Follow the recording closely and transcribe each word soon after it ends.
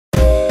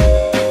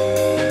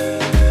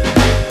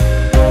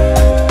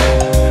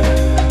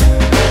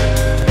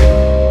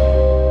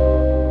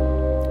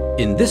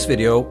In this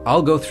video,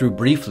 I'll go through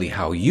briefly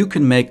how you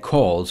can make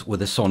calls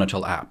with the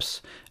Sonetel apps.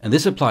 And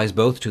this applies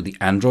both to the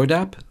Android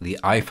app, the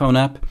iPhone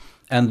app,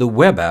 and the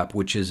web app,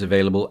 which is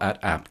available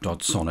at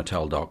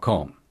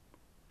app.sonetel.com.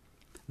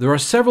 There are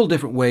several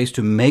different ways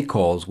to make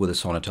calls with the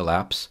Sonetel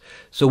apps,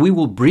 so we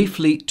will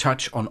briefly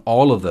touch on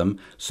all of them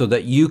so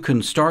that you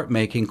can start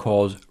making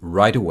calls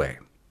right away.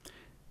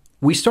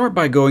 We start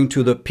by going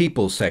to the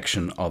People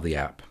section of the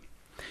app.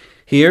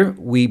 Here,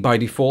 we by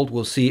default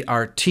will see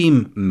our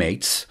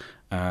teammates,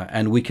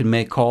 and we can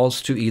make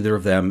calls to either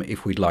of them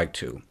if we'd like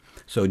to.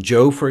 So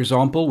Joe, for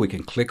example, we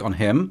can click on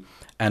him,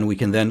 and we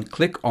can then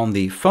click on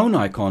the phone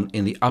icon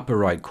in the upper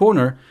right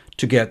corner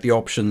to get the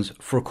options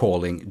for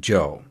calling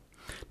Joe.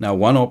 Now,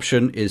 one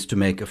option is to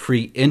make a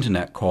free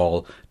internet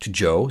call to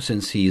Joe,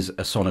 since he's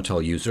a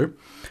Sonetel user,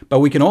 but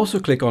we can also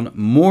click on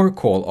more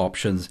call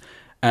options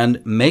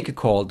and make a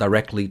call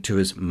directly to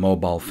his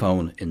mobile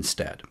phone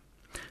instead.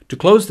 To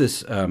close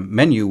this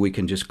menu, we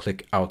can just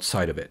click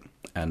outside of it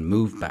and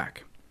move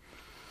back.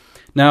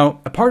 Now,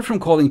 apart from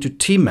calling to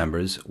team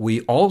members,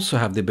 we also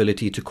have the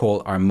ability to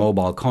call our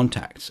mobile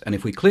contacts. And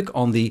if we click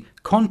on the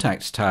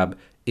Contacts tab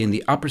in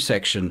the upper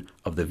section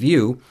of the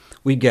view,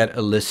 we get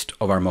a list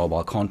of our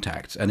mobile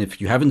contacts. And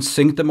if you haven't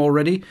synced them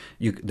already,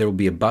 there will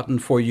be a button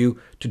for you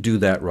to do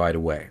that right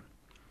away.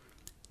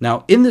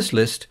 Now, in this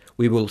list,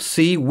 we will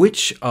see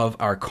which of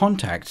our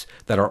contacts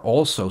that are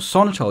also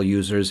Sonetel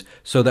users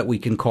so that we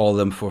can call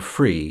them for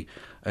free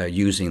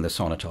using the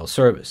Sonetel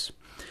service.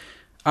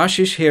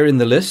 Ashish here in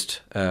the list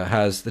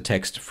has the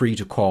text free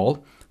to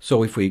call.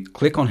 So if we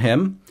click on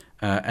him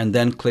and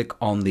then click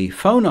on the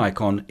phone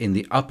icon in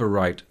the upper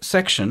right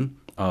section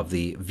of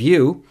the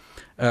view,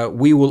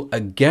 we will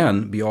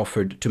again be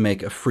offered to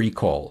make a free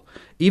call,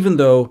 even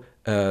though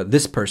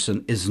this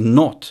person is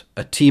not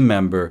a team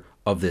member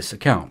of this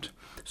account.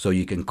 So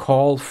you can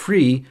call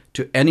free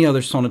to any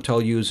other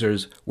Sonetel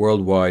users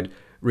worldwide,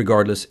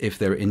 regardless if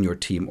they're in your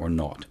team or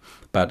not.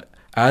 But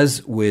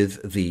as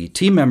with the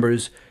team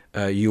members,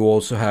 you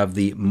also have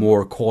the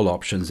more call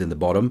options in the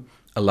bottom,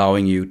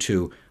 allowing you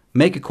to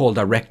make a call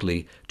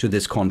directly to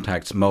this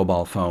contact's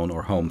mobile phone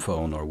or home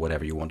phone or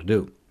whatever you want to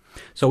do.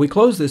 So we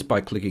close this by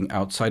clicking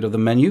outside of the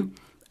menu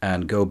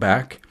and go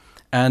back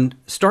and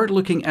start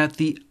looking at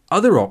the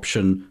other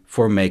option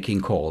for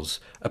making calls,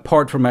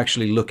 apart from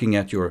actually looking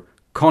at your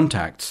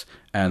contacts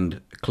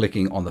and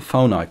clicking on the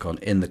phone icon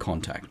in the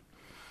contact.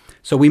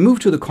 So we move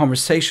to the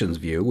Conversations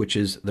view, which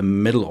is the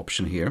middle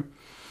option here,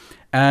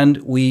 and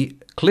we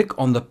click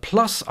on the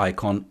plus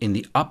icon in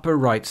the upper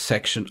right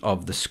section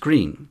of the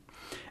screen,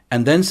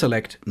 and then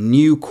select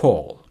New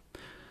Call.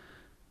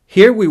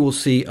 Here we will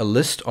see a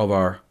list of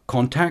our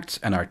contacts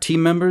and our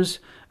team members,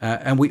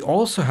 and we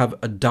also have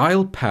a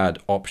dial pad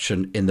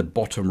option in the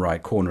bottom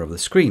right corner of the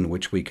screen,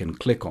 which we can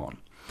click on.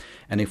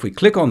 And if we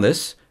click on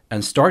this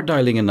and start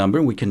dialing a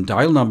number, we can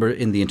dial number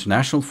in the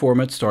international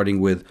format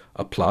starting with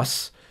a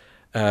plus,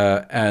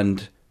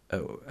 and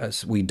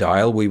as we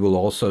dial, we will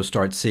also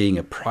start seeing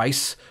a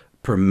price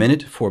per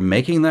minute for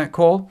making that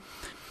call.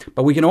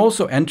 But we can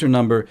also enter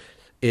number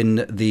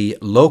in the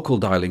local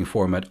dialing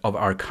format of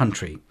our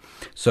country.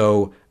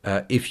 So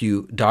if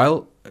you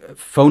dial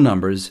phone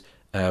numbers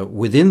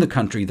within the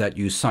country that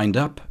you signed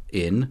up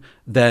in,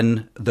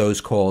 then those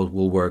calls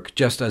will work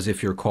just as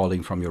if you're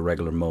calling from your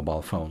regular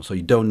mobile phone. So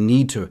you don't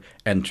need to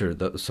enter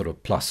the sort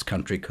of plus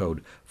country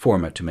code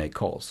format to make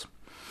calls.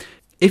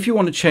 If you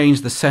want to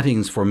change the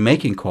settings for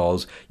making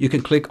calls, you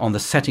can click on the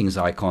settings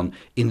icon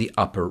in the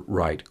upper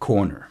right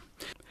corner.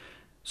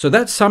 So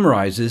that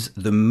summarizes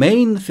the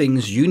main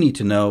things you need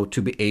to know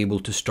to be able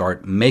to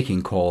start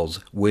making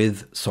calls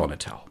with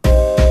Sonetel.